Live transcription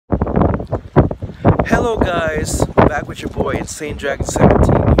Hello guys, back with your boy Insane Dragon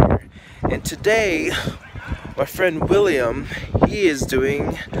 17 here, and today my friend William, he is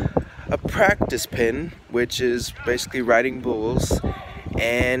doing a practice pin, which is basically riding bulls,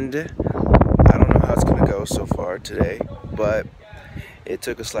 and I don't know how it's gonna go so far today, but it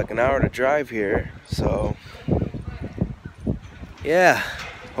took us like an hour to drive here, so yeah,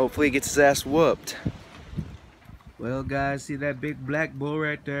 hopefully he gets his ass whooped. Well guys, see that big black bull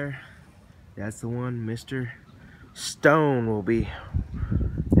right there? That's the one Mr. Stone will be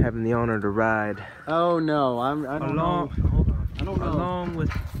having the honor to ride. Oh no, I don't know. Hold on. I don't know. Along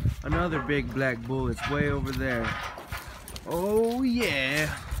with another big black bull. It's way over there. Oh yeah.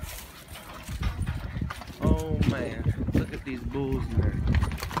 Oh man. Look at these bulls and their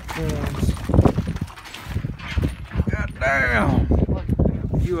horns. God damn.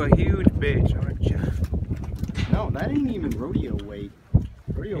 You a huge bitch, aren't you? No, that ain't even rodeo weight.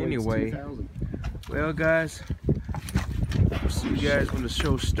 Rodeo Anyway. weight's 2,000. Well guys, we'll see you guys when the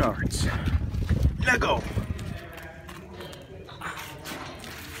show starts. Let go!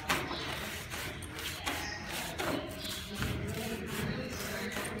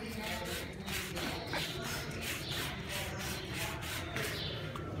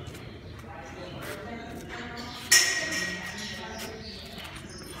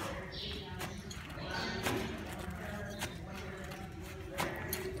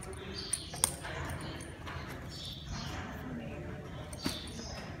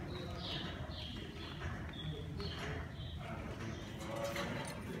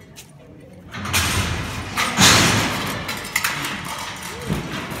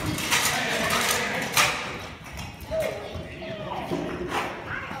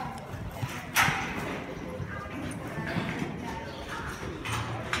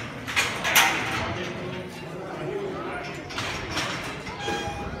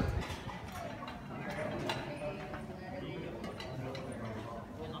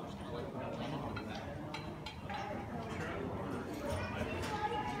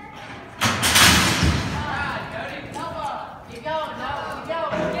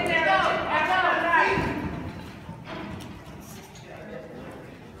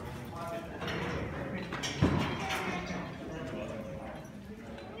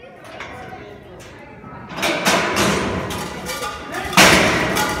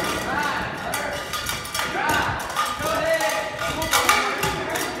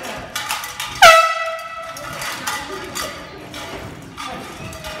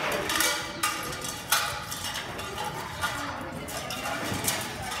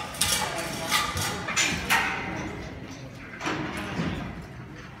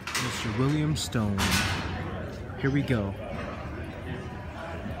 Mr. William Stone. Here we go.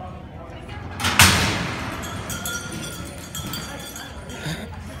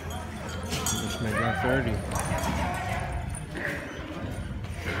 Let's make that 30.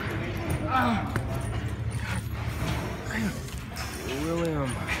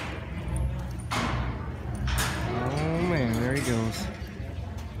 William. Oh man, there he goes.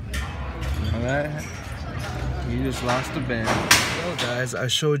 Now that, you just lost a bet. Well guys, I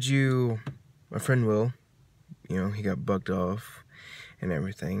showed you my friend Will, you know, he got bucked off and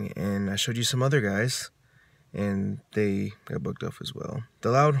everything, and I showed you some other guys and they got bucked off as well.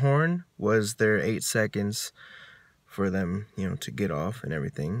 The loud horn was their 8 seconds for them, you know, to get off and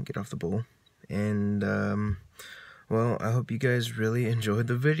everything, get off the bull. And well, I hope you guys really enjoyed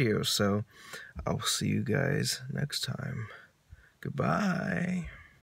the video, so I'll see you guys next time. Goodbye.